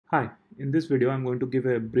Hi, in this video I'm going to give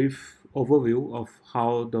a brief overview of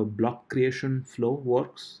how the block creation flow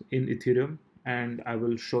works in Ethereum, and I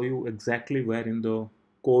will show you exactly where in the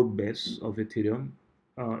code base of Ethereum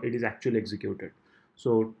it is actually executed.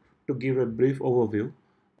 So to give a brief overview,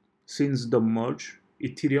 since the merge,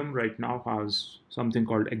 Ethereum right now has something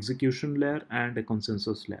called execution layer and a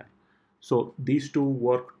consensus layer. So these two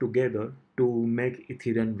work together to make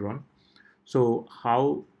Ethereum run. So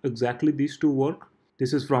how exactly these two work?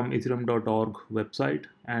 This is from ethereum.org website,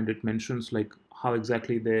 and it mentions like how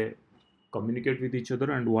exactly they communicate with each other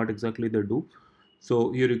and what exactly they do.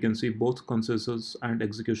 So here you can see both consensus and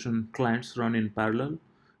execution clients run in parallel.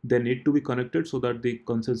 They need to be connected so that the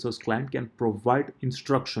consensus client can provide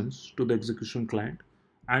instructions to the execution client,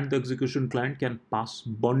 and the execution client can pass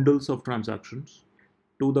bundles of transactions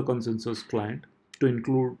to the consensus client to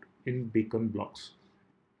include in beacon blocks.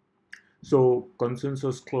 So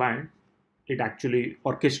consensus client, it actually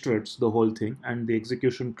orchestrates the whole thing, and the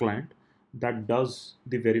execution client that does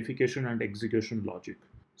the verification and execution logic.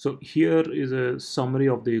 So here is a summary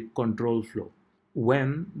of the control flow.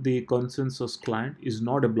 When the consensus client is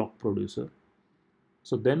not a block producer,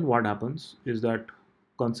 so then what happens is that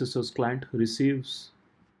consensus client receives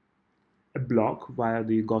a block via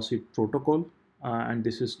the gossip protocol, and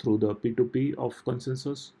this is through the P2P of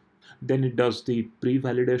consensus. Then it does the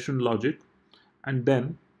pre-validation logic, and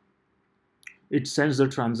then it sends the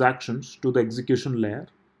transactions to the execution layer,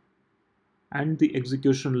 and the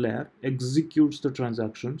execution layer executes the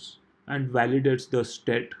transactions and validates the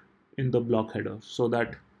state in the block header so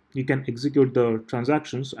that you can execute the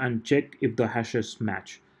transactions and check if the hashes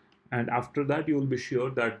match. And after that, you will be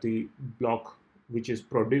sure that the block which is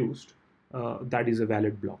produced, that is a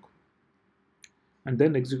valid block. And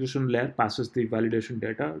then execution layer passes the validation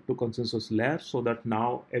data to consensus layer so that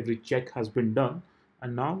now every check has been done,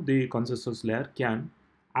 and now the consensus layer can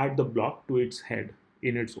add the block to its head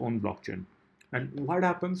in its own blockchain. And what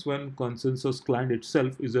happens when consensus client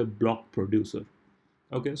itself is a block producer?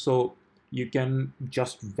 Okay, so you can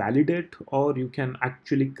just validate, or you can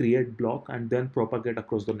actually create block and then propagate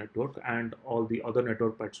across the network, and all the other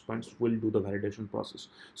network participants will do the validation process.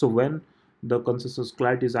 So when the consensus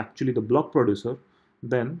client is actually the block producer,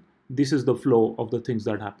 then this is the flow of the things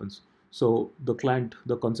that happens. So the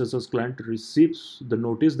consensus client receives the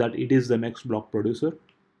notice that it is the next block producer.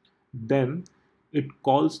 Then it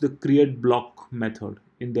calls the create block method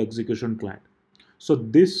in the execution client. So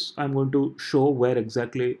this I'm going to show where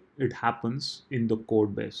exactly it happens in the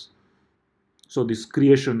code base. So this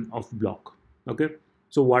creation of block. Okay.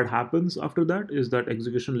 So what happens after that is that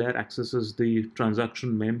execution layer accesses the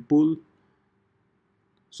transaction mempool.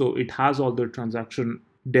 So it has all the transaction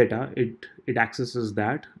data. It accesses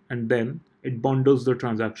that, and then it bundles the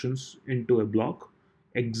transactions into a block,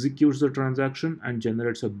 executes the transaction and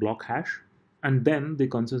generates a block hash, and then the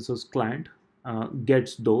consensus client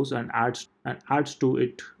gets those and adds to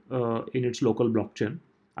it in its local blockchain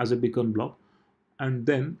as a beacon block, and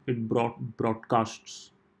then it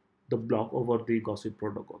broadcasts the block over the gossip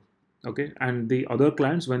protocol. Okay, and the other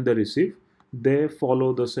clients, when they receive, they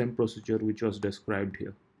follow the same procedure which was described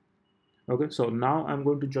here. Okay, so now I'm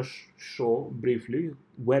going to just show briefly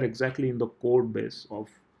where exactly in the code base of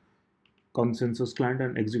consensus client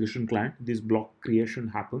and execution client this block creation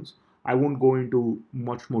happens. I won't go into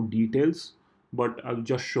much more details, but I'll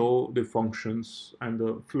just show the functions and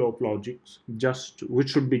the flow of logics, just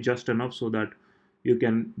which should be just enough so that you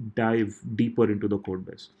can dive deeper into the code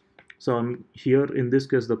base. So I'm here in this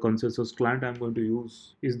case, the consensus client I'm going to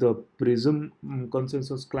use is the Prysm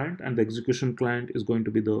consensus client, and the execution client is going to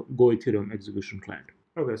be the go-ethereum execution client.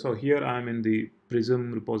 Okay, so here I'm in the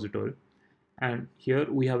Prysm repository, and here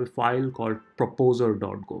we have a file called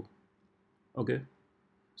proposer.go. Okay,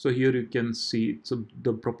 so here you can see, so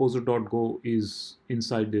the proposer.go is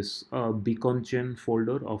inside this beacon chain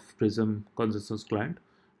folder of Prysm consensus client,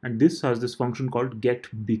 and this has this function called get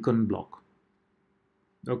beacon block.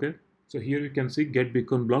 Okay, so here you can see get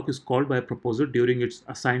beacon block is called by a proposer during its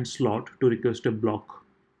assigned slot to request a block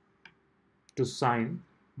to sign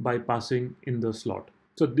by passing in the slot.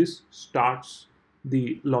 So this starts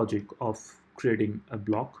the logic of creating a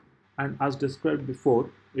block, and as described before,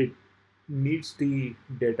 it needs the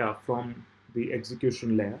data from the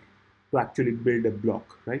execution layer to actually build a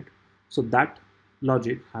block, right? So that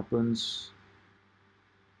logic happens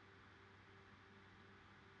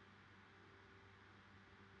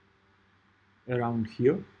around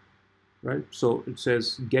here, right? So it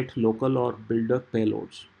says get local or builder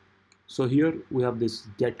payloads. So here we have this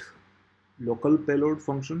get local payload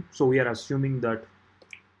function. So we are assuming that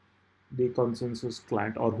the consensus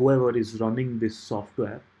client or whoever is running this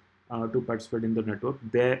software to participate in the network,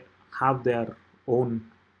 they have their own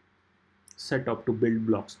setup to build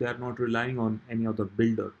blocks. They are not relying on any other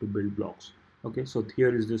builder to build blocks. Okay, so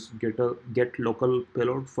here is this get local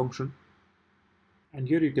payload function. And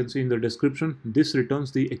here you can see in the description, this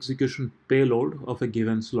returns the execution payload of a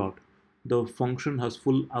given slot. The function has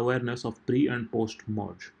full awareness of pre and post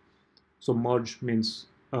merge. So merge means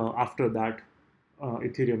after that,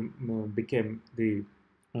 Ethereum became the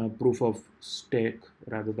proof of stake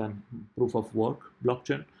rather than proof of work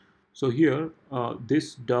blockchain. So here,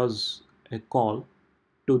 this does a call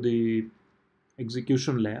to the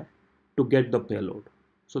execution layer to get the payload.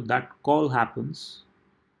 So that call happens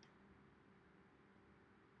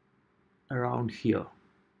around here.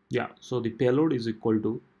 Yeah, so the payload is equal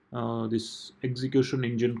to this execution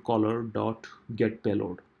engine caller dot get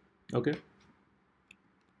payload. Okay.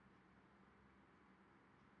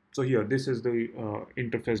 So here, this is the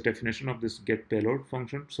interface definition of this get payload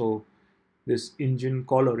function. So this engine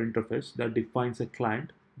caller interface that defines a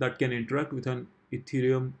client that can interact with an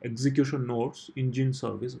Ethereum execution nodes engine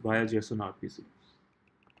service via JSON RPC.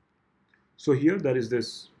 So here there is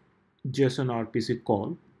this JSON RPC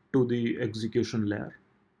call to the execution layer,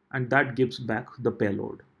 and that gives back the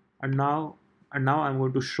payload. And now I'm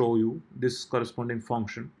going to show you this corresponding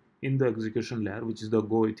function in the execution layer, which is the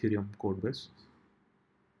go-ethereum codebase.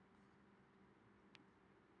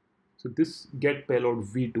 So this get payload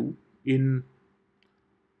v2 in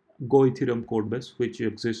go-ethereum codebase, which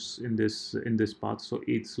exists in this path. So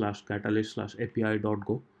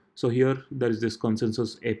eth/catalyst/api.go. So here there is this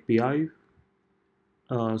consensus API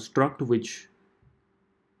struct which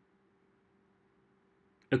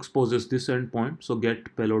exposes this endpoint. So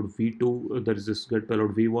get payload v2, there is this get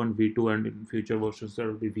payload v1, v2, and in future versions there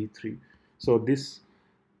will be v3. So this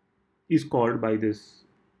is called by this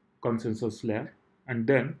consensus layer, and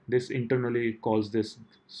then this internally calls this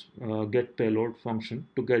get payload function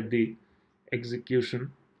to get the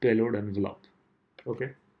execution payload envelope.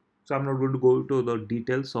 Okay, so I'm not going to go to the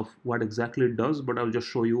details of what exactly it does, but I'll just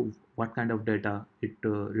show you what kind of data it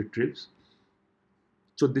retrieves.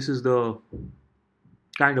 So this is the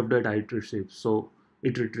kind of data it retrieves. So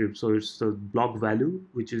it's the block value,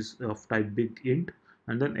 which is of type big int,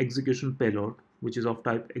 and then execution payload, which is of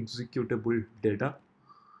type executable data.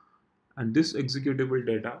 And this executable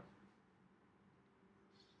data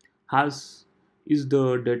is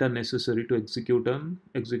the data necessary to execute an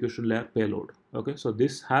execution layer payload. Okay, so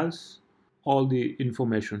this has all the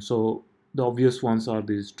information. So the obvious ones are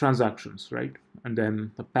these transactions, right? And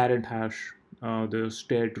then the parent hash, the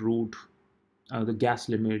state root, the gas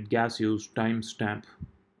limit, gas use, timestamp,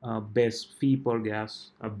 base fee per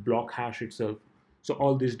gas, a block hash itself. So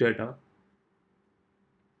all this data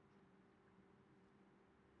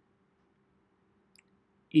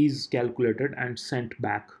is calculated and sent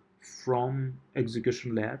back from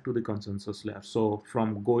execution layer to the consensus layer. So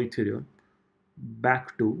from Go Ethereum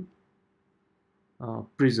back to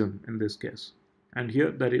Prysm in this case. And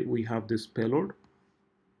here that we have this payload,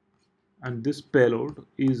 and this payload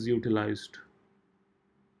is utilized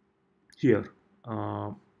here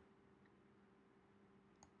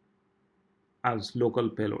as local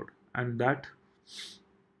payload, and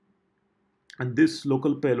this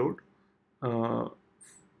local payload uh,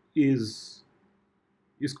 is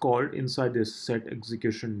called inside this set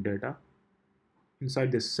execution data,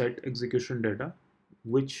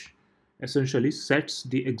 which essentially sets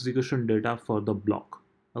the execution data for the block.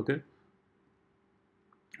 Okay,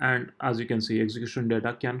 and as you can see, execution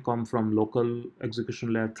data can come from local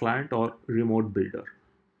execution layer client or remote builder.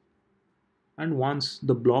 And once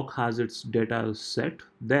the block has its data set,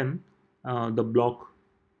 then the block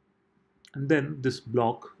and then this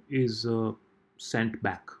block is sent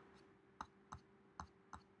back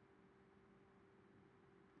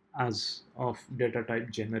as of data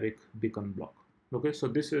type generic beacon block. Okay, so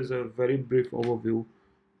this is a very brief overview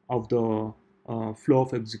of the flow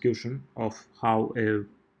of execution of how a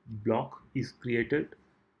block is created,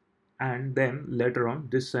 and then later on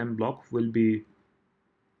this same block will be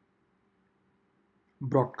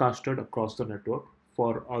broadcasted across the network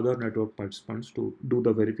for other network participants to do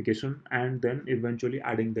the verification, and then eventually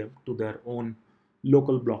adding them to their own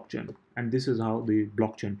local blockchain. And this is how the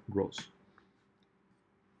blockchain grows.